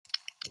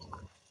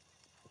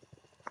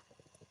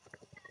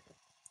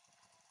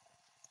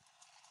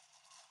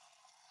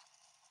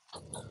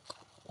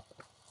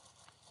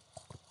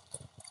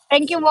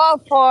Thank you all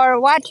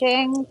for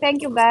watching.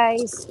 Thank you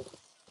guys.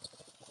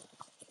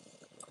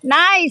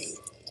 Nice.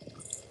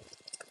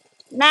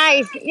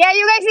 Nice. Yeah,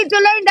 you guys need to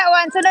learn that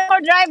one. So no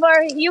more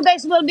driver. You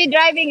guys will be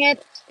driving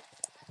it.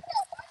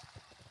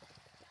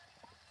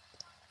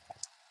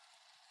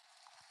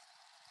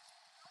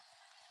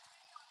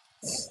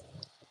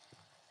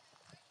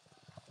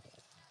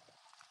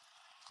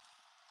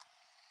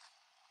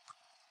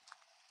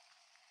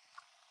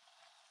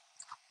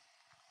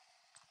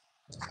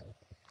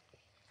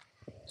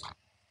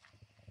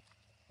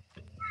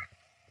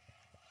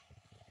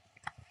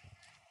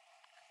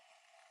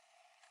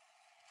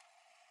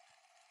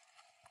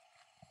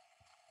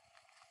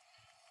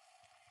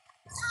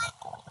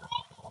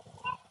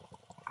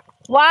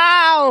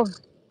 Wow.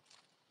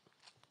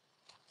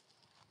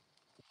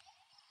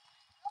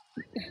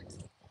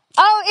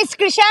 Oh, it's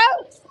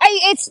Krishelle?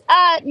 It's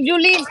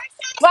Julie.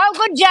 Wow,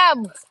 good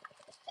job.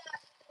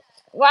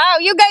 Wow,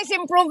 you guys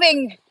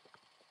improving.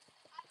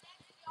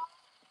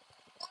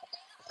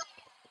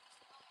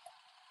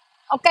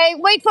 Okay,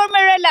 wait for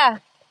Marilla.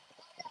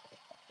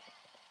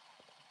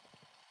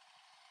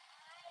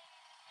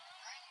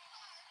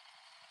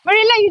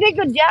 Marilla, you did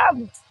good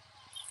job.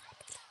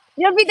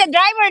 You'll be the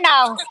driver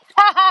now.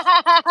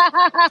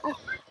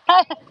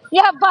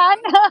 You have fun?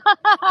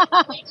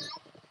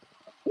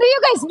 No,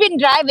 you guys been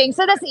driving,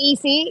 so that's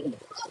easy.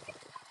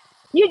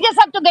 You just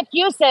have to get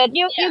used to it.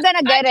 You're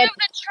gonna get it.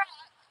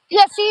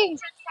 Yeah, see?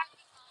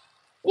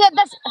 Yeah,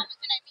 that's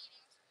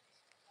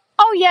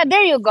oh yeah,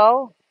 there you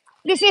go.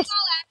 This is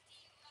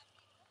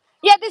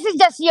yeah, this is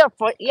just your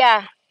foot.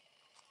 Yeah.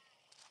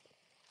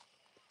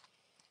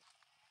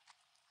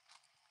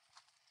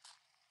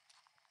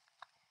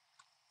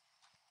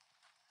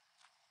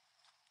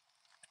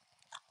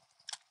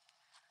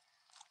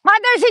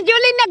 Mother, si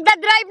Julie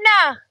nagda-drive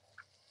na.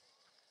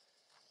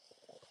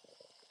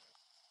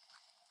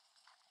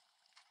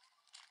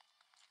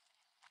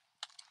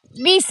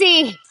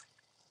 Busy.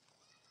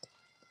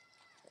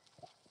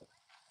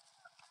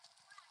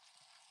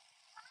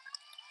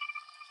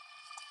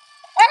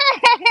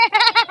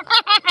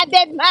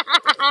 Dead ma.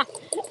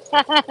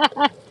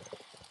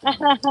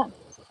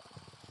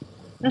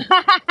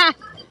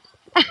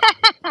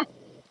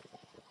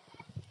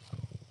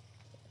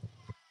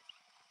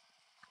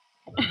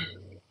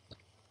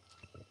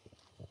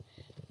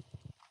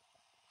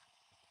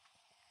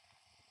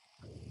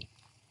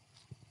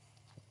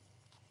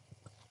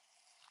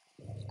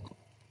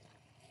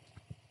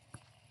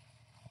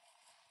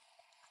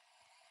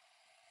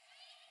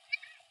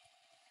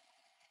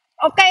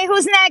 Okay,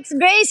 who's next?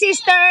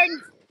 Gracie's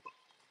turn.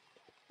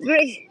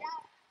 Grace.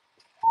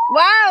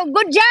 Wow,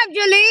 good job,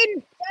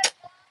 Julene.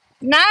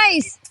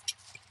 Nice.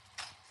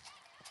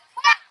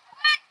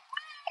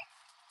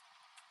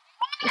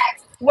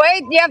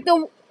 Wait, you have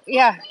to.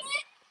 Yeah.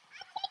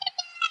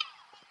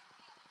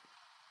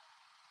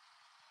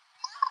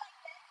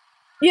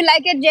 You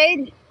like it,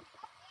 Jade?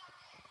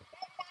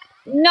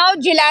 No,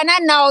 Jilana.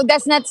 No,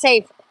 that's not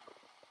safe.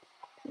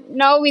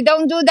 No, we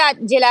don't do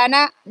that,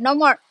 Jilana. No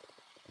more.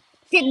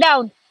 Sit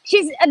down.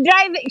 She's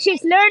driving.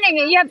 She's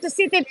learning. You have to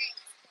sit it.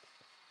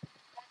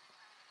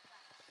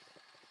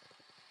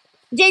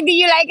 Jade, do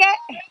you like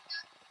it?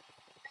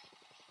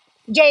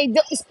 Jade,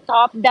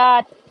 stop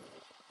that.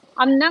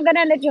 I'm not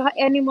gonna let you have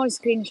any more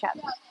screenshot.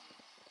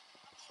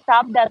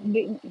 Stop that.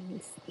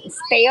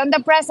 Stay on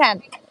the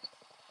present.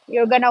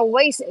 You're gonna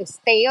waste.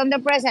 Stay on the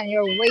present.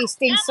 You're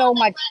wasting so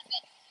much.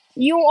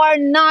 You are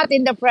not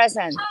in the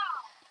present.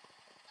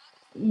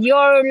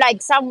 You're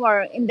like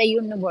somewhere in the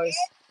universe.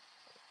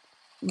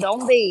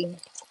 Don't be.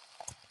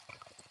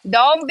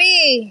 Don't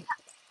be.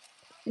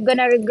 You're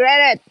gonna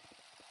regret it.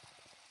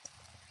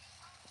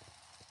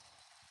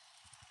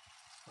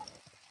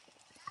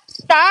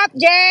 Stop,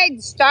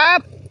 Jade.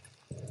 Stop.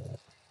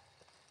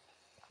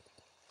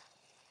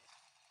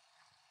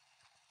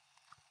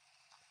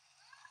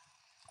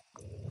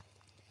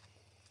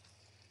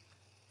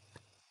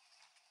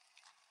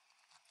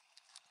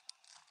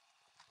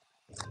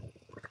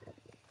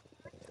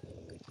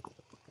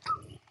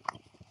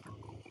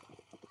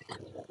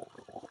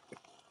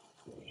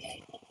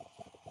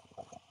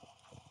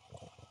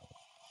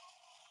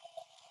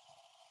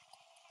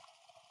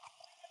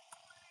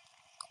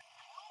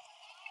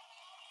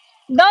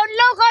 Don't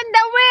look on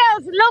the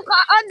wheels. Look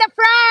on the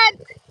front.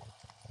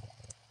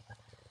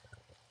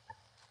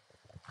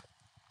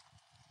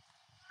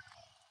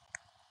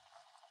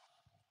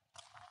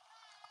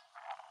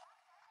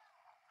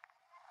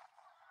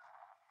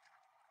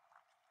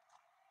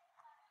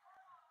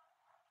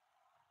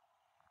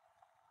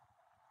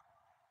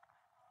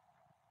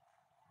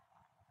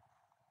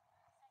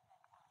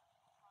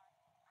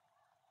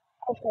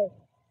 Okay.